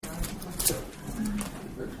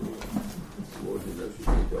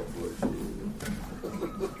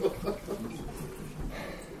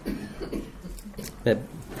That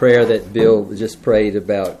prayer that Bill just prayed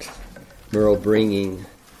about Merle bringing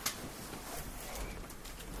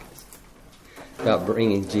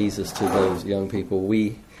Jesus to those young people.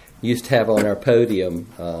 We used to have on our podium,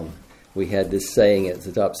 we had this saying at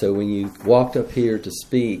the top. So when you walked up here to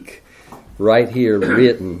speak, right here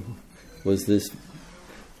written was this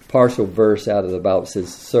partial verse out of the Bible. It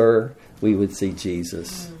says, "Sir, we would see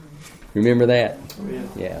Jesus." Remember that? Oh, yeah.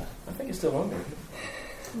 Yeah. I think it's still on there.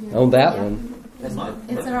 Yeah. On that one. That's not.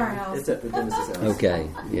 It's at our house. It's at the Dennis's house. Okay,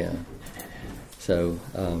 yeah. So,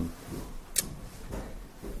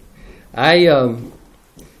 I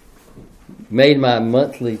made my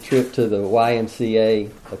monthly trip to the YMCA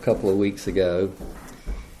a couple of weeks ago.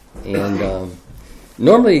 And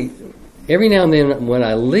normally, every now and then when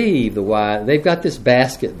I leave the Y, they've got this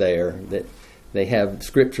basket there that they have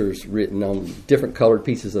scriptures written on different colored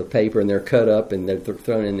pieces of paper, and they're cut up and they're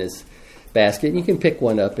thrown in this basket. And you can pick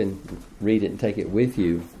one up and read it and take it with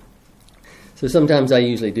you. So sometimes I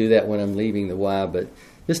usually do that when I'm leaving the Y, but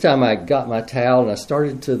this time I got my towel and I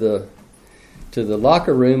started to the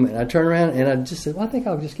locker room, and I turned around and I just said, well, I think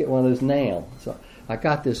I'll just get one of those now. So I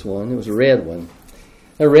got this one. It was a red one.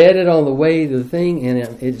 I read it on the way to the thing, and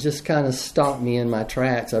it just kind of stopped me in my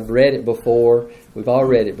tracks. I've read it before. We've all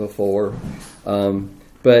read it before. But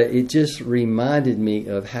it just reminded me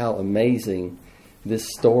of how amazing this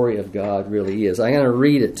story of God really is. I'm going to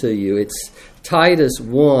read it to you. It's Titus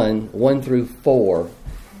 1 through 4,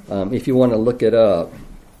 if you want to look it up.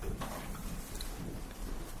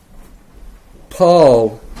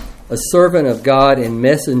 Paul, a servant of God and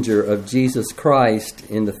messenger of Jesus Christ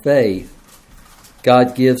in the faith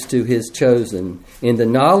God gives to His chosen, in the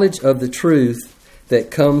knowledge of the truth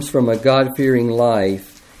that comes from a God-fearing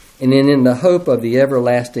life, and in the hope of the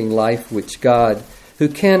everlasting life which God, who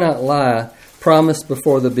cannot lie, promised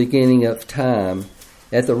before the beginning of time.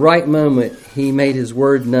 At the right moment, He made His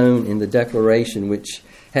word known in the declaration which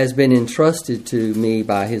has been entrusted to me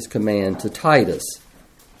by His command to Titus.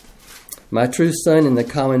 My true son in the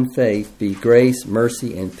common faith, be grace,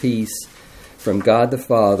 mercy, and peace from God the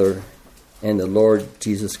Father and the Lord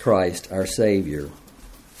Jesus Christ, our Savior.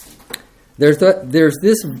 There's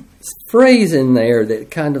this phrase in there that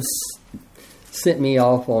kind of sent me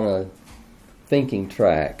off on a thinking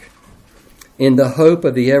track. In the hope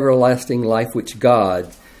of the everlasting life which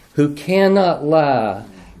God, who cannot lie,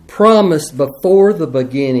 promised before the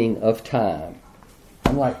beginning of time.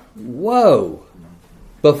 I'm like, whoa!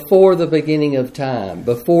 Before the beginning of time,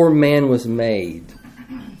 before man was made,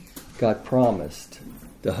 God promised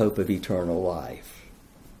the hope of eternal life.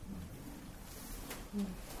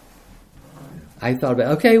 I thought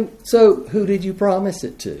about, okay, so who did you promise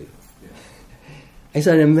it to? It's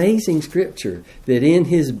an amazing scripture that in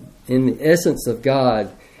the essence of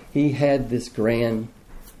God, He had this grand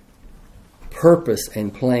purpose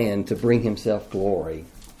and plan to bring Himself glory.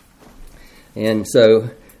 And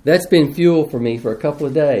so that's been fuel for me for a couple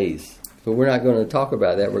of days. But we're not going to talk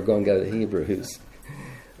about that. We're going to go to Hebrews.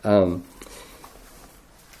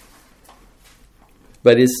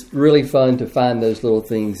 But it's really fun to find those little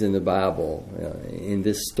things in the Bible. In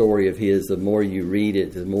this story of His, the more you read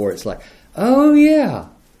it, the more it's like, oh yeah,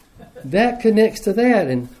 that connects to that.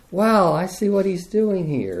 And wow, I see what He's doing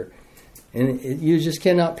here. And you just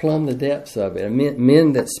cannot plumb the depths of it.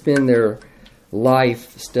 Men that spend their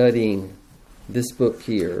life studying this book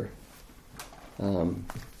here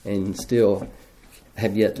and still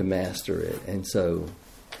have yet to master it. And so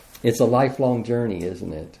it's a lifelong journey,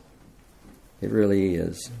 isn't it? It really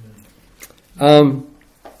is. So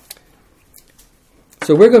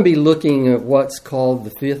we're going to be looking at what's called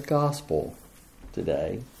the fifth gospel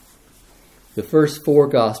today. The first four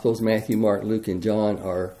gospels, Matthew, Mark, Luke, and John,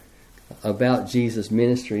 are about Jesus'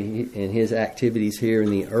 ministry and His activities here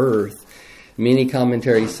in the earth. Many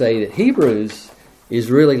commentaries say that Hebrews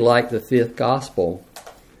is really like the fifth gospel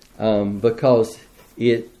because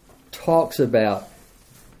it talks about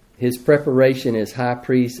His preparation as high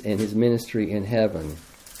priest and His ministry in heaven.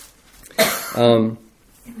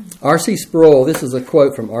 R.C. Sproul, this is a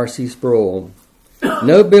quote from R.C. Sproul.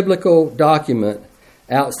 No biblical document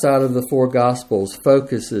outside of the four Gospels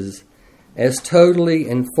focuses as totally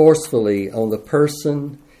and forcefully on the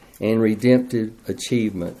person and redemptive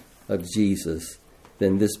achievement of Jesus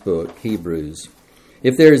than this book, Hebrews.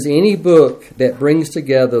 If there is any book that brings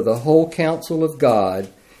together the whole counsel of God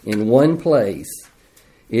in one place,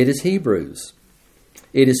 it is Hebrews.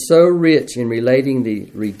 It is so rich in relating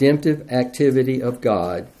the redemptive activity of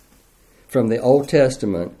God from the Old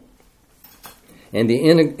Testament and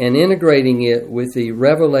integrating it with the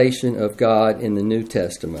revelation of God in the New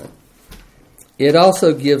Testament. It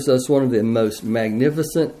also gives us one of the most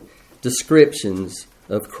magnificent descriptions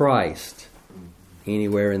of Christ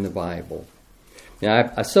anywhere in the Bible.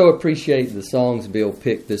 Now, I so appreciate the songs Bill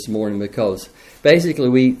picked this morning because basically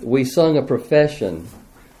we sung a profession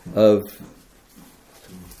of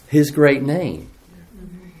His great name.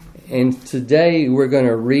 And today we're going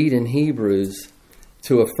to read in Hebrews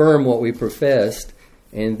to affirm what we professed,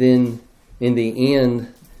 and then in the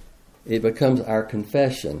end it becomes our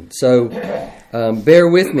confession. So bear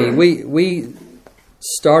with me. We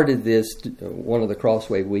started this one of the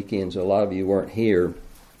Crossway weekends. A lot of you weren't here.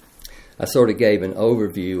 I sort of gave an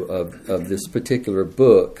overview of this particular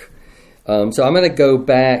book. So I'm going to go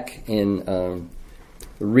back and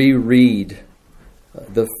reread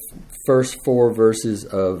the first 4 verses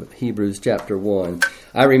of Hebrews chapter 1.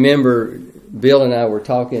 I remember Bill and I were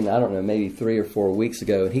talking, I don't know, maybe 3 or 4 weeks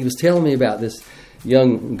ago, and he was telling me about this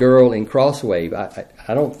young girl in Crosswave.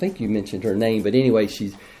 I don't think you mentioned her name, but anyway,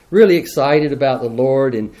 she's really excited about the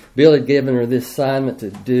Lord, and Bill had given her this assignment to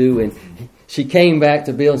do, and she came back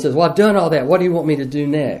to Bill and says, well, I've done all that. What do you want me to do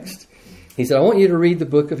next? He said, I want you to read the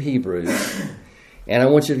book of Hebrews, and I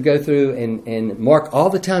want you to go through and mark all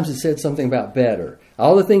the times it said something about better,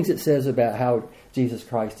 all the things it says about how Jesus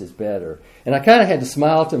Christ is better. And I kind of had to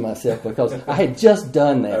smile to myself because I had just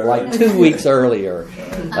done that like 2 weeks earlier.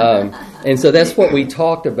 And so that's what we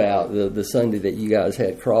talked about the Sunday that you guys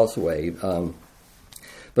had Crosswave.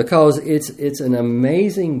 Because it's an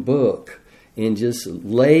amazing book in just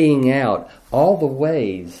laying out all the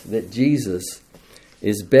ways that Jesus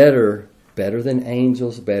is better than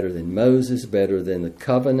angels, better than Moses, better than the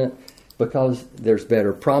covenant, because there's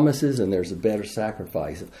better promises and there's a better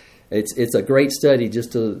sacrifice. It's a great study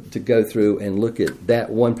just to go through and look at that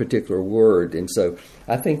one particular word. And so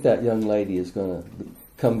I think that young lady is going to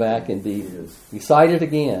come back and be excited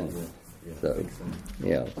again. So,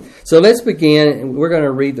 yeah. So let's begin. We're going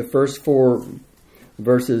to read the first 4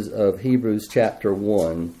 verses of Hebrews chapter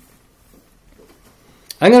 1.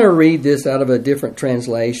 I'm going to read this out of a different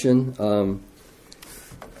translation.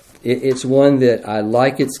 It's one that I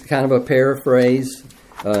like. It's kind of a paraphrase,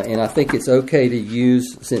 and I think it's okay to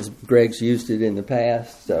use since Greg's used it in the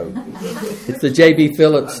past. So it's the J.B.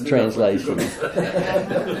 Phillips translation.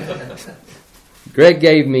 Greg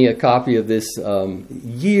gave me a copy of this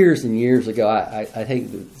years and years ago. I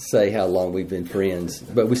hate to say how long we've been friends,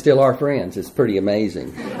 but we still are friends. It's pretty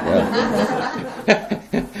amazing.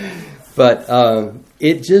 But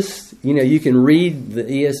it just, you can read the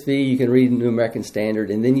ESV, you can read the New American Standard,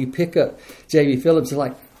 and then you pick up J.B. Phillips and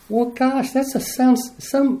like, well, gosh, I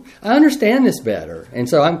understand this better. And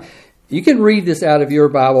so you can read this out of your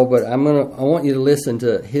Bible, but I want you to listen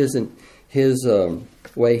to his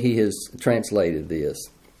way he has translated this.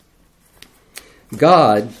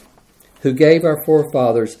 God, who gave our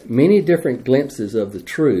forefathers many different glimpses of the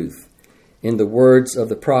truth in the words of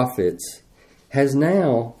the prophets, has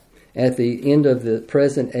now, at the end of the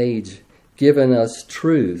present age, given us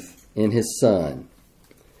truth in His Son.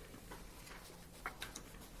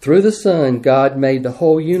 Through the Son, God made the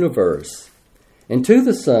whole universe, and to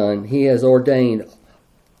the Son He has ordained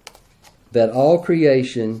that all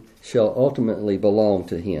creation shall ultimately belong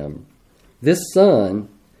to Him. This Son,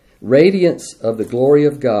 radiance of the glory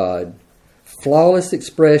of God, flawless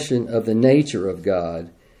expression of the nature of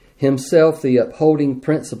God, Himself the upholding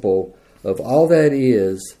principle of all that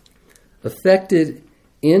is, effected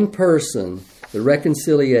in person the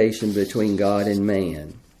reconciliation between God and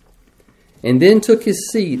man, and then took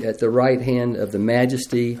His seat at the right hand of the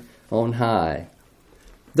Majesty on high,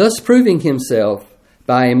 thus proving Himself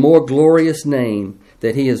by a more glorious name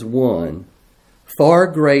that He has won, far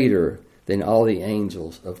greater than all the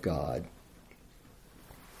angels of God.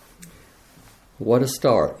 What a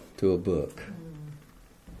start to a book.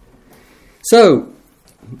 So,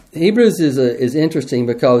 Hebrews is interesting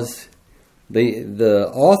because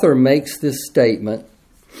the author makes this statement,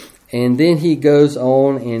 and then he goes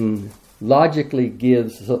on and logically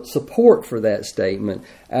gives support for that statement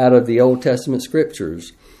out of the Old Testament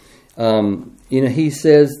scriptures. He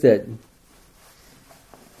says that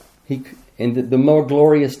the more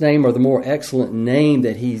glorious name or the more excellent name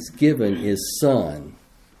that He's given is Son.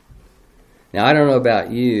 Now, I don't know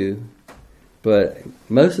about you, but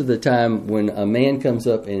most of the time when a man comes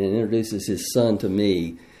up and introduces his son to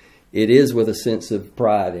me, it is with a sense of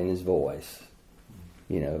pride in his voice.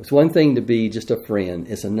 It's one thing to be just a friend.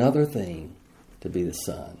 It's another thing to be the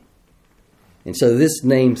son. And so this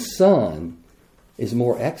name Son is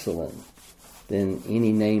more excellent than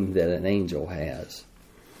any name that an angel has.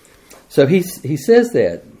 So he says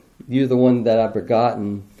that, you're the one that I've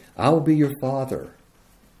begotten. I will be your father,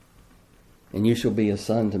 and you shall be a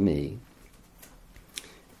son to me.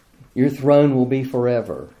 Your throne will be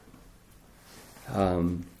forever.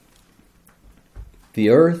 The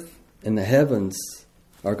earth and the heavens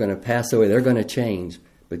are going to pass away. They're going to change,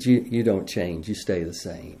 but you don't change. You stay the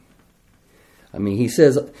same. I mean, he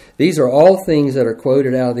says these are all things that are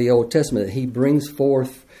quoted out of the Old Testament that he brings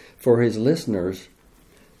forth for his listeners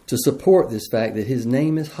to support this fact that his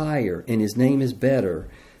name is higher and his name is better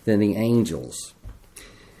than the angels.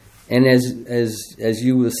 And as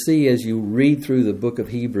you will see as you read through the book of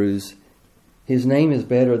Hebrews, his name is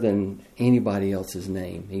better than anybody else's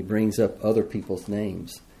name. He brings up other people's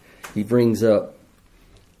names. He brings up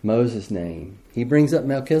Moses' name. He brings up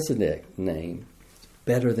Melchizedek's name. It's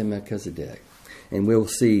better than Melchizedek. And we'll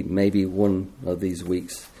see maybe one of these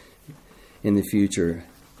weeks in the future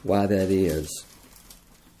why that is.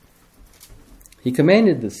 He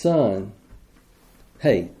commanded the Son,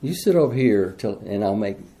 hey, you sit over here and I'll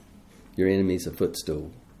make your enemies a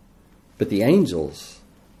footstool. But the angels,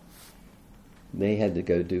 they had to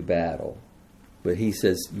go do battle. But he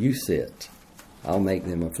says, you sit. I'll make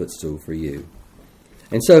them a footstool for you.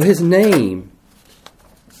 And so his name,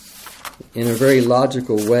 in a very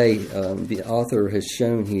logical way, the author has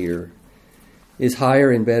shown here, is higher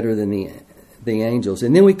and better than the angels.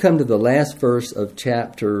 And then we come to the last verse of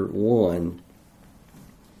chapter 1.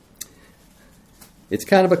 It's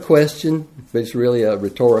kind of a question, but it's really a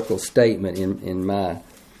rhetorical statement in my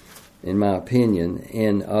opinion.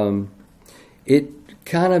 And it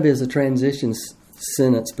kind of is a transition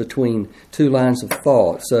sentence between two lines of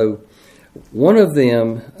thought. So one of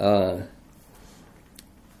them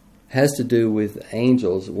has to do with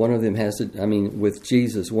angels. One of them with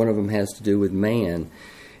Jesus. One of them has to do with man.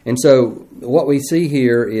 And so what we see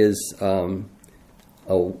here is a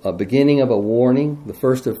beginning of a warning, the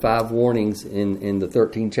first of 5 warnings in the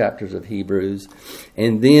 13 chapters of Hebrews.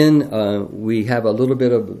 And then we have a little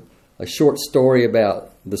bit of a short story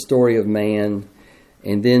about the story of man,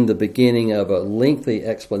 and then the beginning of a lengthy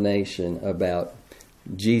explanation about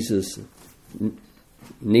Jesus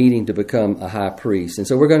needing to become a high priest. And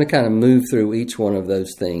so we're going to kind of move through each one of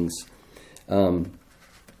those things.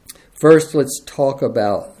 First, let's talk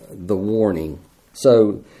about the warning.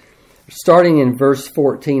 So starting in verse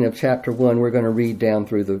 14 of chapter 1, we're going to read down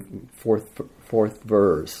through the fourth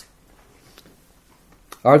verse.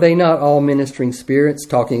 Are they not all ministering spirits,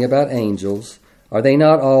 talking about angels, are they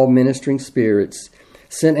not all ministering spirits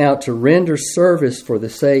sent out to render service for the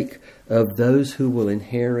sake of those who will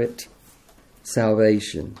inherit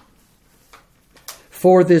salvation?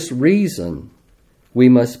 For this reason, we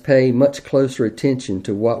must pay much closer attention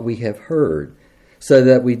to what we have heard, so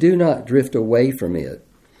that we do not drift away from it.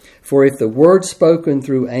 For if the word spoken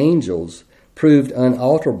through angels proved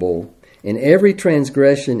unalterable, and every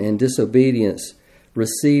transgression and disobedience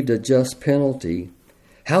received a just penalty,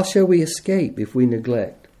 how shall we escape if we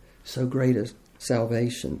neglect so great a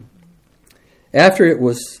salvation? After it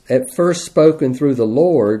was at first spoken through the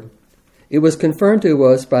Lord, it was confirmed to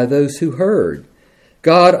us by those who heard,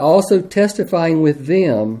 God also testifying with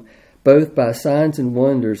them, both by signs and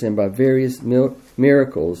wonders and by various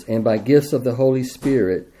miracles and by gifts of the Holy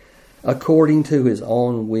Spirit, according to his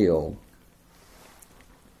own will.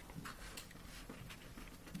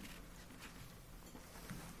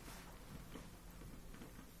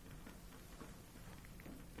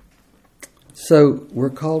 So we're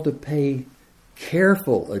called to pay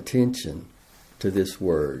careful attention to this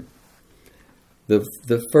word.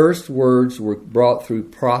 The first words were brought through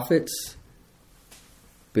prophets,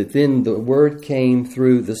 but then the word came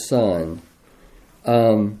through the Son.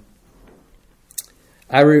 It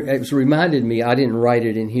reminded me, I didn't write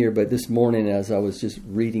it in here, but this morning as I was just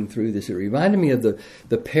reading through this, it reminded me of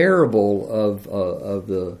the parable of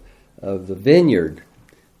the vineyard.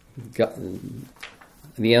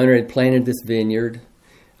 The owner had planted this vineyard.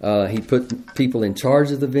 He put people in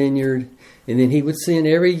charge of the vineyard, and then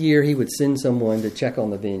every year he would send someone to check on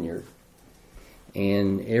the vineyard.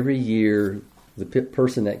 And every year the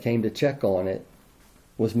person that came to check on it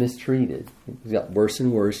was mistreated. It got worse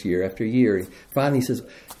and worse year after year. Finally he says,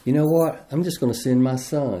 you know what? I'm just going to send my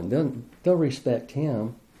son. They'll respect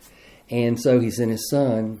him. And so he sent his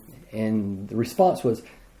son, and the response was,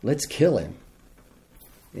 let's kill him,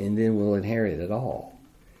 and then we'll inherit it all.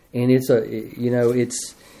 And it's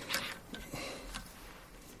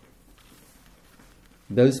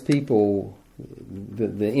those people,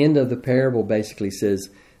 the end of the parable basically says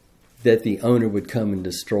that the owner would come and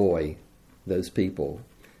destroy those people.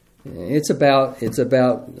 It's about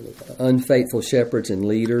unfaithful shepherds and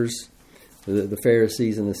leaders, the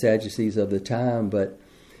Pharisees and the Sadducees of the time, but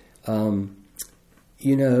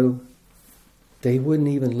they wouldn't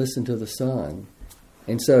even listen to the Son.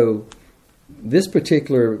 And so this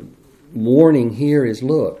particular warning here is,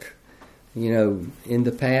 look, In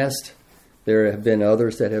the past, there have been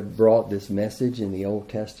others that have brought this message in the Old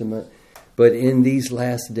Testament. But in these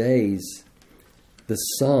last days, the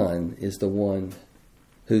Son is the one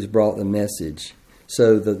who's brought the message.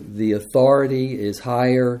 So the authority is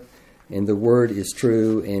higher and the word is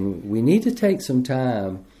true. And we need to take some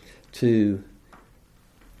time to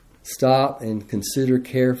stop and consider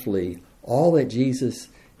carefully all that Jesus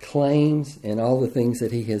claims and all the things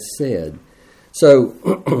that he has said.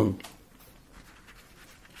 So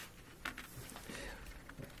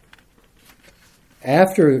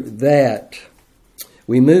after that,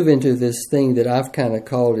 we move into this thing that I've kind of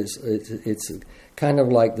called, it's kind of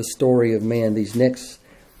like the story of man, these next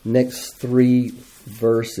 3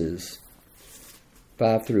 verses,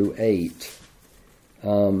 5 through 8.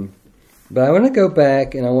 But I want to go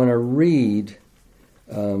back and I want to read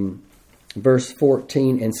verse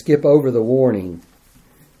 14 and skip over the warning.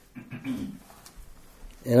 And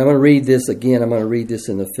I'm going to read this again. I'm going to read this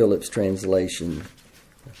in the Phillips translation.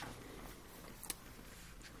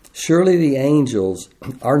 Surely the angels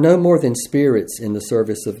are no more than spirits in the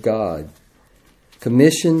service of God,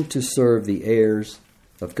 commissioned to serve the heirs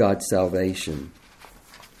of God's salvation.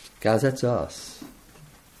 Guys, that's us.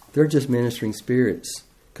 They're just ministering spirits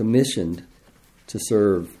commissioned to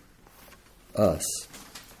serve us.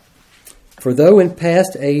 For though in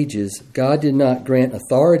past ages God did not grant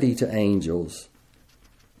authority to angels,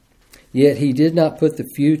 yet he did not put the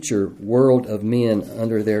future world of men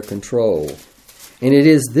under their control. And it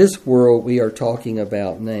is this world we are talking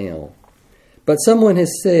about now. But someone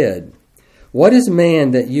has said, "What is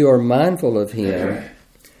man that you are mindful of him,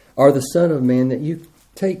 or the Son of Man that you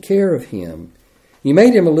take care of him? You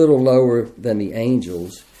made him a little lower than the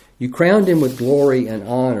angels. You crowned him with glory and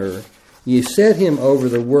honor. You set him over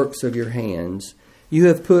the works of your hands. You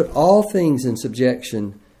have put all things in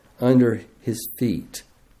subjection under his feet."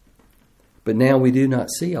 But now we do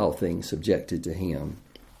not see all things subjected to him.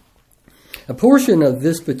 A portion of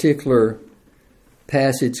this particular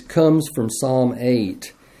passage comes from Psalm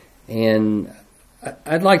 8, and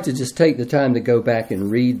I'd like to just take the time to go back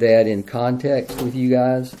and read that in context with you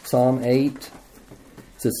guys. Psalm 8,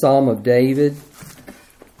 it's a Psalm of David.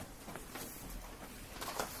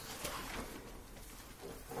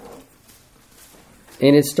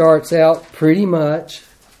 And it starts out pretty much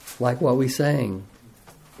like what we sang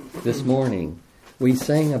this morning. We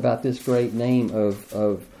sang about this great name of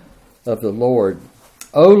the Lord.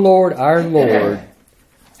 O Lord, our Lord,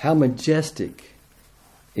 how majestic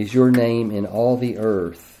is your name in all the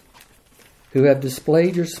earth, who have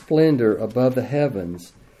displayed your splendor above the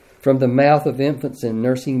heavens. From the mouth of infants and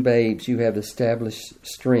nursing babes you have established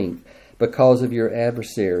strength because of your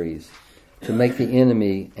adversaries, to make the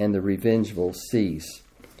enemy and the revengeful cease.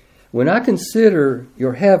 When I consider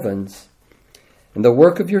your heavens and the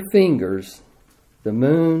work of your fingers, the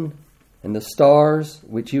moon and the stars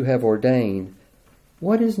which you have ordained,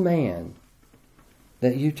 what is man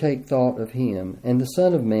that you take thought of him, and the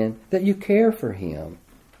Son of Man that you care for him?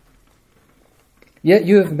 Yet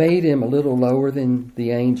you have made him a little lower than the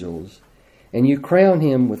angels, and you crown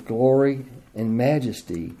him with glory and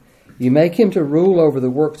majesty. You make him to rule over the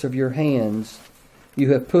works of your hands.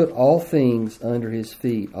 You have put all things under his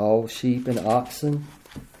feet, all sheep and oxen,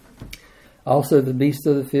 also the beasts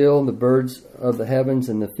of the field, and the birds of the heavens,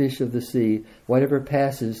 and the fish of the sea, whatever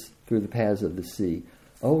passes through the paths of the sea.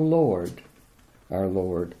 O Lord, our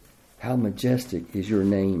Lord, how majestic is your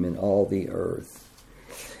name in all the earth.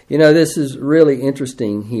 You know, this is really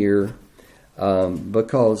interesting here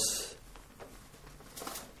because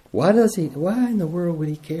why in the world would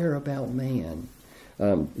he care about man?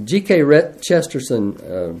 G.K.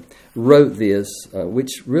 Chesterton wrote this,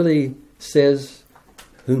 which really says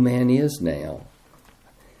who man is now.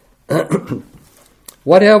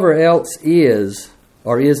 Whatever else is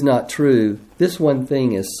or is not true, this one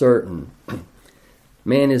thing is certain.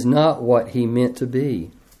 Man is not what he meant to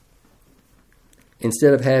be.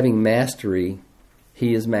 Instead of having mastery,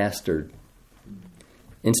 he is mastered.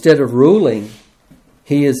 Instead of ruling,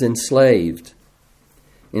 he is enslaved.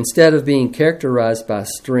 Instead of being characterized by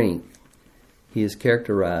strength, he is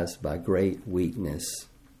characterized by great weakness.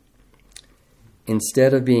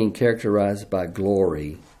 Instead of being characterized by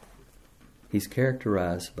glory, he's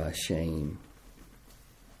characterized by shame.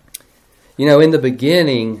 You know, in the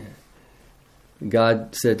beginning,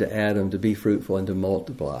 God said to Adam to be fruitful and to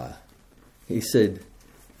multiply. He said,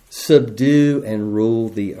 subdue and rule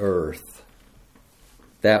the earth.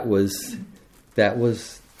 That was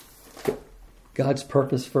God's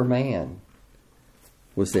purpose for man,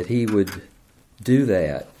 was that he would do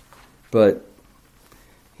that. But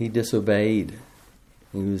he disobeyed.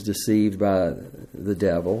 He was deceived by the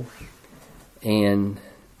devil. And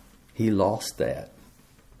he lost that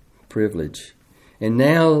privilege. And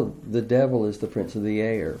now the devil is the prince of the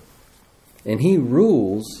air. And he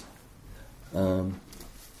rules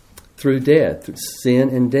through death, through sin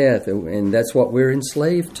and death. And that's what we're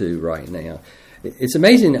enslaved to right now. It's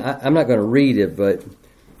amazing. I'm not going to read it, but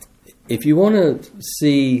if you want to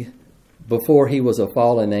see before he was a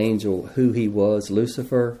fallen angel who he was,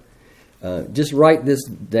 Lucifer, just write this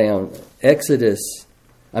down. Ezekiel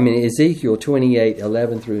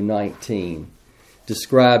 28:11 through 19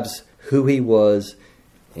 describes who he was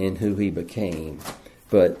and who he became.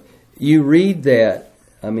 But you read that,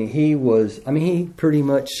 he pretty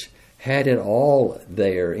much had it all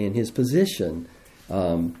there in his position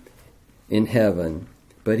in heaven,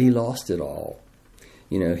 but he lost it all.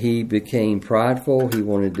 He became prideful. He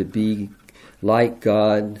wanted to be like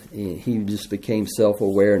God. He just became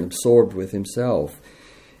self-aware and absorbed with himself.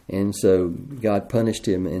 And so God punished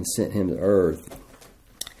him and sent him to earth.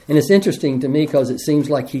 And it's interesting to me because it seems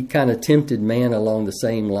like he kind of tempted man along the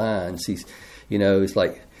same lines. It's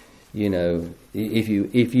like, if you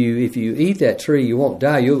eat that tree, you won't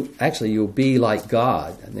die. You'll be like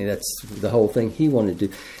God. That's the whole thing he wanted to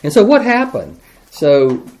do. And so what happened?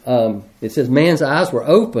 So it says man's eyes were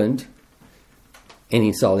opened, and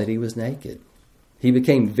he saw that he was naked. He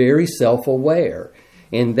became very self-aware,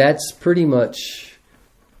 and that's pretty much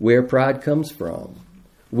where pride comes from.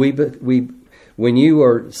 When you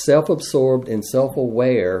are self-absorbed and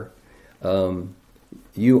self-aware,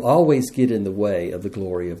 you always get in the way of the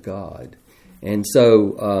glory of God. And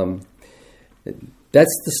so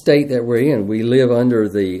that's the state that we're in. We live under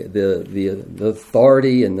the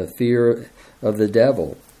authority and the fear of the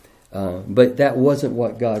devil. But that wasn't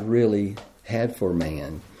what God really had for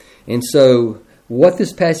man. And so what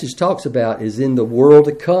this passage talks about is in the world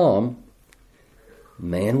to come,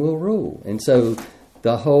 man will rule. And so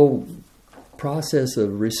the whole process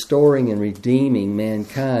of restoring and redeeming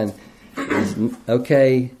mankind is,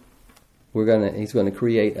 okay, he's going to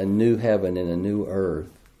create a new heaven and a new earth.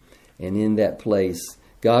 And in that place,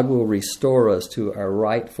 God will restore us to our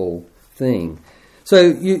rightful thing. So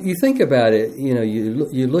you think about it,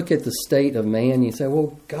 you look at the state of man, and you say,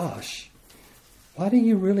 well, gosh, why do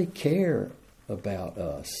you really care about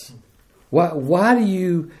us? Why do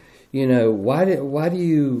you, why do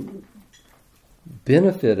you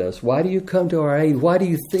benefit us? Why do you come to our aid? Why do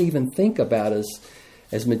you even think about us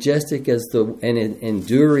as majestic as and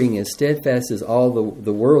enduring, as steadfast as all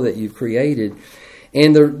the world that you've created?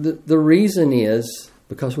 And the reason is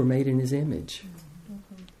because we're made in His image.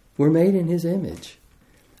 We're made in His image.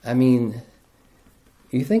 You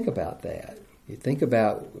think about that. You think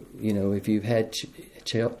about, if you've had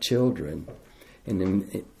children,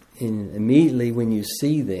 and immediately when you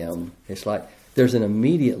see them, it's like there's an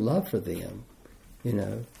immediate love for them.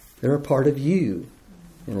 They're a part of you,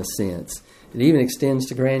 in a sense. It even extends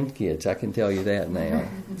to grandkids. I can tell you that now.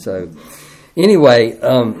 So, anyway,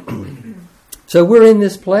 so we're in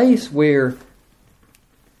this place where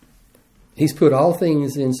He's put all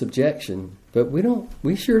things in subjection, but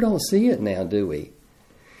we sure don't see it now, do we?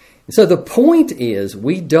 So the point is,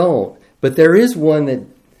 we don't, but there is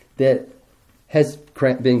one that has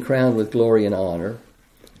been crowned with glory and honor,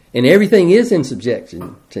 and everything is in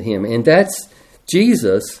subjection to Him, and that's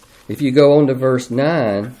Jesus. If you go on to verse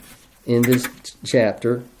 9 in this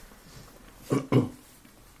chapter,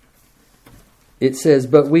 it says,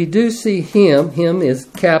 but we do see Him is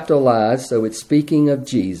capitalized, so it's speaking of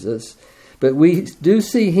Jesus, but we do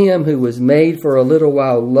see Him who was made for a little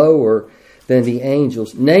while lower than the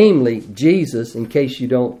angels, namely Jesus, in case you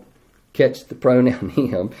don't catch the pronoun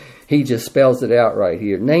Him, he just spells it out right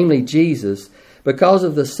here, namely Jesus, because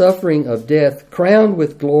of the suffering of death, crowned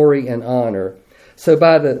with glory and honor, so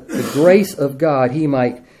by the grace of God He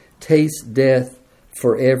might taste death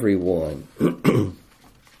for everyone.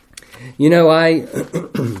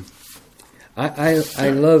 I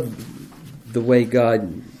love the way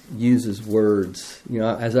God uses words.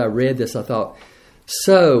 As I read this, I thought,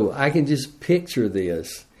 so I can just picture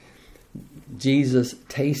this. Jesus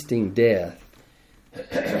tasting death,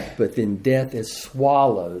 but then death is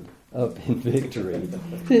swallowed up in victory.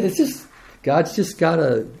 It's just, God's just got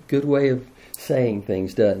a good way of saying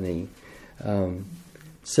things, doesn't He?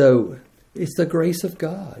 So it's the grace of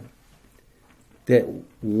God that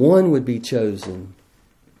one would be chosen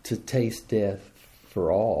to taste death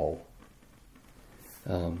for all.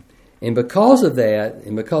 And because of that,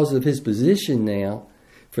 and because of His position now,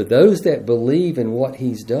 for those that believe in what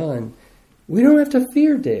He's done, we don't have to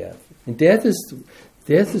fear death. And death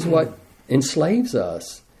is what enslaves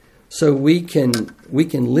us. So we can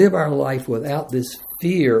live our life without this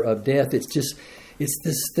fear of death. It's it's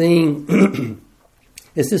this thing.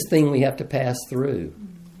 It's this thing we have to pass through.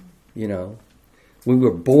 You know, we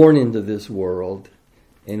were born into this world,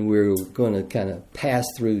 and we're going to kind of pass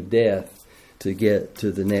through death to get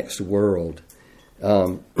to the next world.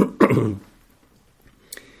 I'm going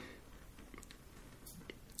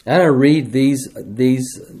to read these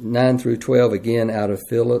 9 through 12 again out of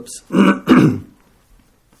Phillips.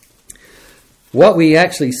 What we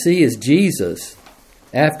actually see is Jesus,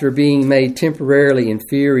 after being made temporarily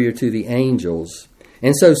inferior to the angels,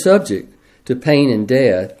 and so subject to pain and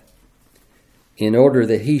death, in order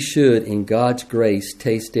that he should, in God's grace,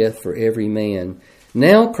 taste death for every man,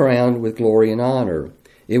 now crowned with glory and honor.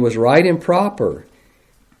 It was right and proper,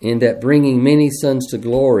 in that bringing many sons to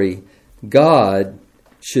glory, God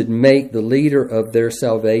should make the leader of their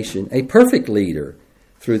salvation a perfect leader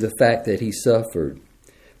through the fact that he suffered.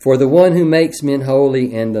 For the one who makes men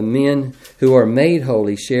holy and the men who are made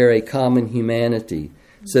holy share a common humanity,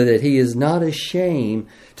 so that he is not ashamed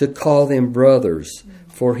to call them brothers.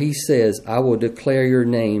 For he says, I will declare your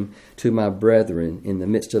name to my brethren in the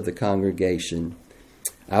midst of the congregation.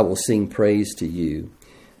 I will sing praise to you.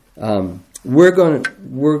 We're going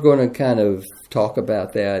to kind of talk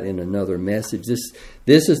about that in another message.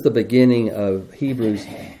 This is the beginning of Hebrews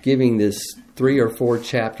giving this 3 or 4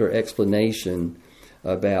 chapter explanation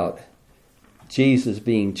about Jesus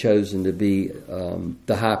being chosen to be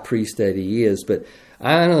the high priest that he is. But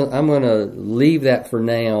I'm going to leave that for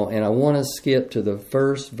now, and I want to skip to the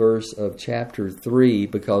first verse of chapter 3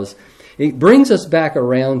 because it brings us back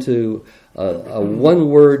around to a one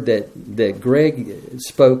word that Greg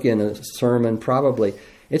spoke in a sermon probably.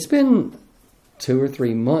 It's been 2 or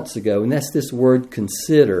 3 months ago, and that's this word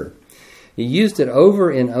consider. He used it over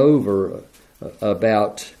and over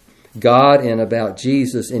about God and about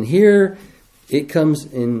Jesus, and here it comes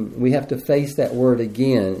in. We have to face that word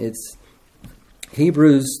again. It's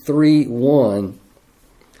Hebrews 3:1,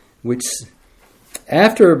 which,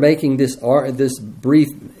 after making this brief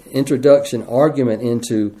introduction argument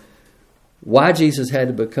into why Jesus had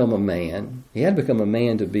to become a man, he had to become a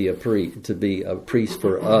man to be a priest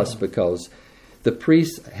for us, because the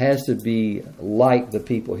priest has to be like the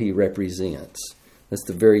people he represents. That's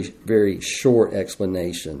the very, very short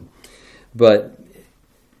explanation. But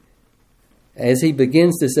as he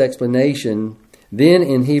begins this explanation, then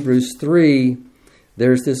in Hebrews 3,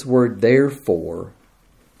 there's this word therefore.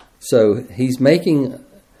 So he's making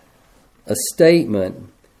a statement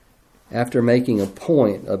after making a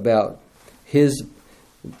point about his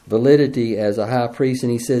validity as a high priest.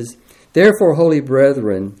 And he says, therefore, holy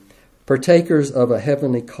brethren, partakers of a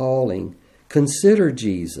heavenly calling, consider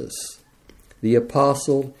Jesus, the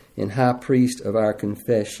apostle and high priest of our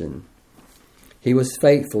confession. He was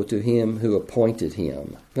faithful to him who appointed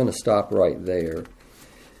him. I'm going to stop right there.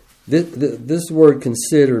 This word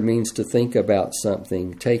consider means to think about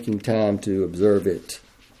something, taking time to observe it.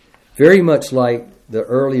 Very much like the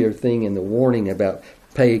earlier thing in the warning about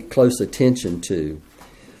pay close attention to.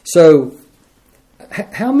 So,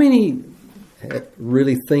 how many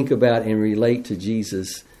really think about and relate to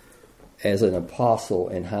Jesus as an apostle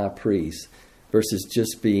and high priest versus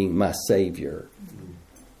just being my Savior?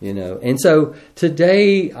 You know, and so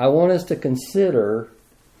today I want us to consider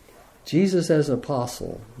Jesus as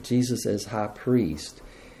apostle, Jesus as high priest.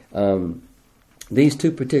 These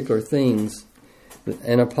two particular things.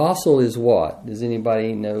 An apostle is what? Does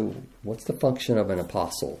anybody know what's the function of an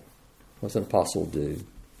apostle? What's an apostle do?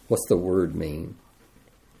 What's the word mean?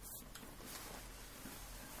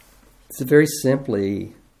 It's very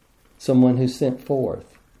simply someone who's sent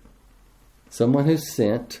forth. Someone who's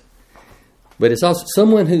sent, but it's also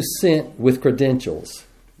someone who's sent with credentials.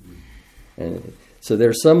 And so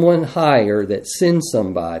there's someone higher that sends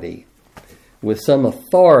somebody with some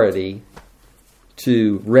authority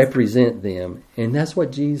to represent them. And that's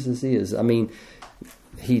what Jesus is. I mean,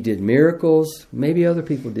 he did miracles. Maybe other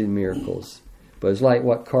people did miracles. But it's like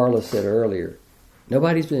what Carla said earlier.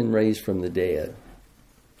 Nobody's been raised from the dead.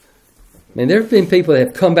 I mean, there have been people that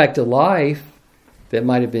have come back to life that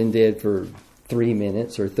might have been dead for 3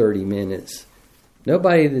 minutes or 30 minutes.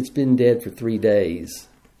 Nobody that's been dead for 3 days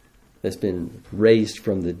that's been raised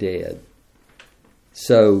from the dead.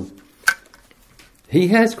 So, he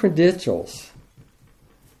has credentials.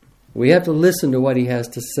 We have to listen to what he has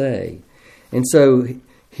to say. And so,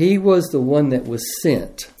 he was the one that was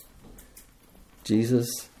sent.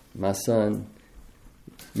 Jesus, my son,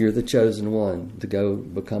 you're the chosen one to go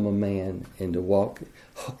become a man and to walk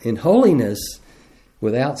in holiness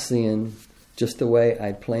without sin, just the way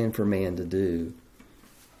I'd planned for man to do.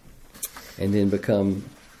 And then become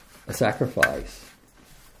a sacrifice.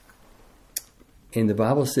 And the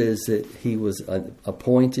Bible says that he was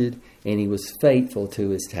appointed and he was faithful to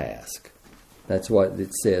his task. That's what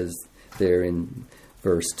it says there in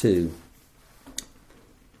verse 2.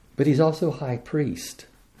 But he's also high priest.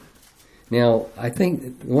 Now, I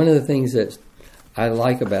think one of the things that I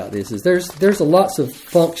like about this is there's lots of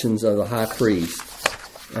functions of the high priest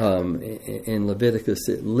in Leviticus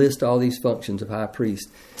that list all these functions of high priest.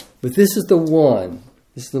 But this is the one.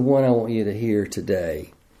 This is the one I want you to hear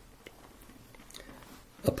today.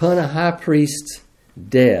 Upon a high priest's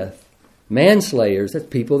death, manslayers, that's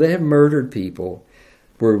people that have murdered people,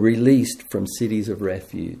 were released from cities of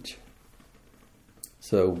refuge.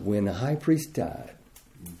 So when the high priest died,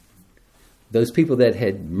 those people that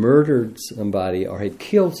had murdered somebody or had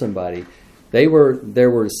killed somebody, there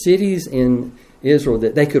were cities in Israel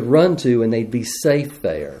that they could run to and they'd be safe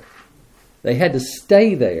there. They had to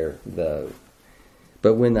stay there, though.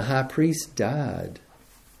 But when the high priest died,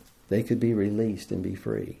 they could be released and be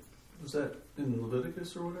free. Was that in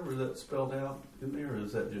Leviticus or whatever? Is that spelled out in there, or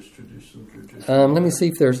is that just tradition? Let me see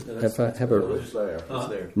if there's if I have It's there. It's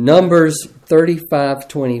there. Numbers 35,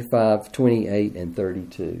 25, 28, and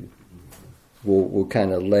 32. We'll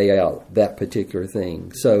kind of lay out that particular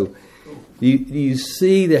thing. So you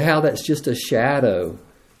see how that's just a shadow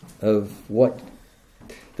of what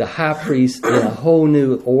the high priest in a whole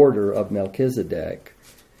new order of Melchizedek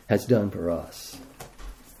has done for us.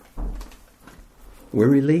 We're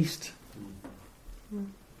released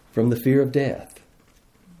from the fear of death.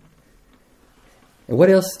 And what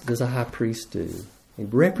else does a high priest do? He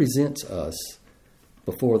represents us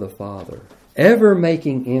before the Father, ever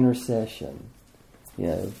making intercession. You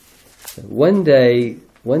know, one day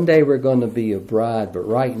we're going to be a bride, but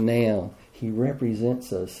right now he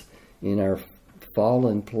represents us in our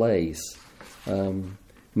fallen place,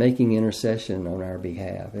 making intercession on our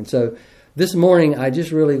behalf. And so this morning I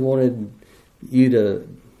just really wanted you to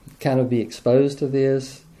kind of be exposed to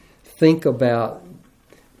this. Think about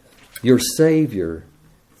your Savior,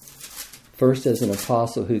 first as an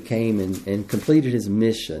apostle who came and completed his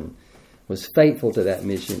mission, was faithful to that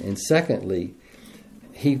mission. And secondly,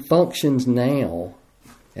 he functions now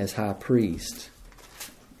as high priest.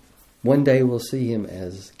 One day we'll see him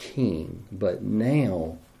as king, but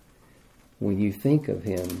now when you think of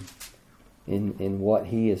him in what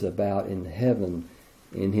he is about in heaven,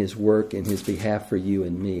 in his work, in his behalf for you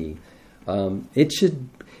and me, it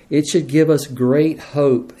should give us great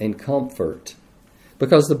hope and comfort,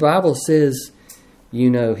 because the Bible says, you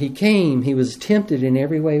know, he came, he was tempted in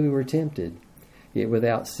every way we were tempted, yet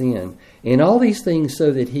without sin. And all these things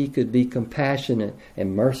so that he could be compassionate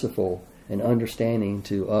and merciful and understanding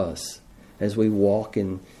to us as we walk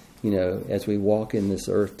in this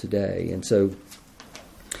earth today. And so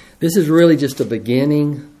this is really just a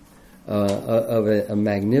beginning of a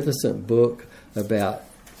magnificent book about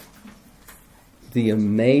the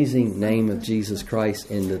amazing name of Jesus Christ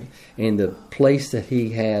and the place that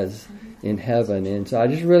he has in heaven. And so I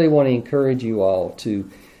just really want to encourage you all to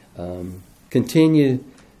continue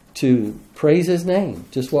to praise his name,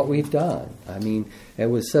 just what we've done. I mean, it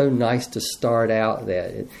was so nice to start out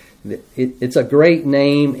that it's a great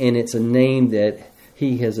name, and it's a name that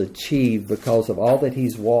he has achieved because of all that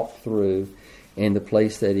he's walked through and the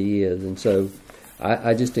place that he is. And so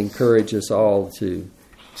I just encourage us all to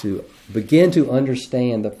begin to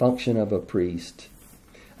understand the function of a priest.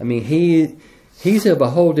 I mean, he's of a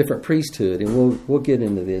whole different priesthood, and we'll get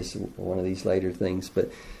into this one of these later things.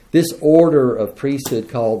 But this order of priesthood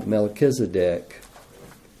called Melchizedek,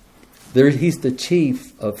 he's the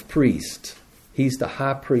chief of priests. He's the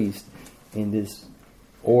high priest in this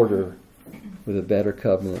order with a better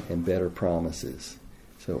covenant and better promises.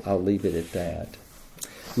 So I'll leave it at that.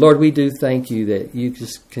 Lord, we do thank you that you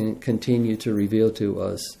just can continue to reveal to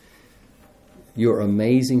us your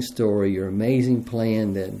amazing story, your amazing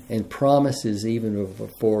plan, and promises even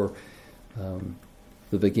before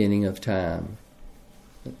the beginning of time.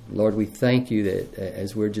 Lord, we thank you that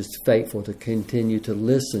as we're just faithful to continue to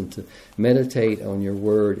listen, to meditate on your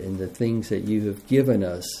word and the things that you have given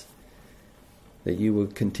us, that you will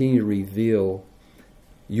continue to reveal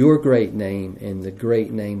your great name and the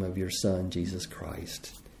great name of your Son, Jesus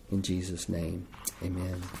Christ. In Jesus' name,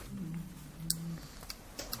 amen.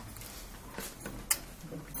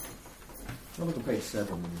 Look at page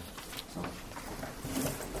 7.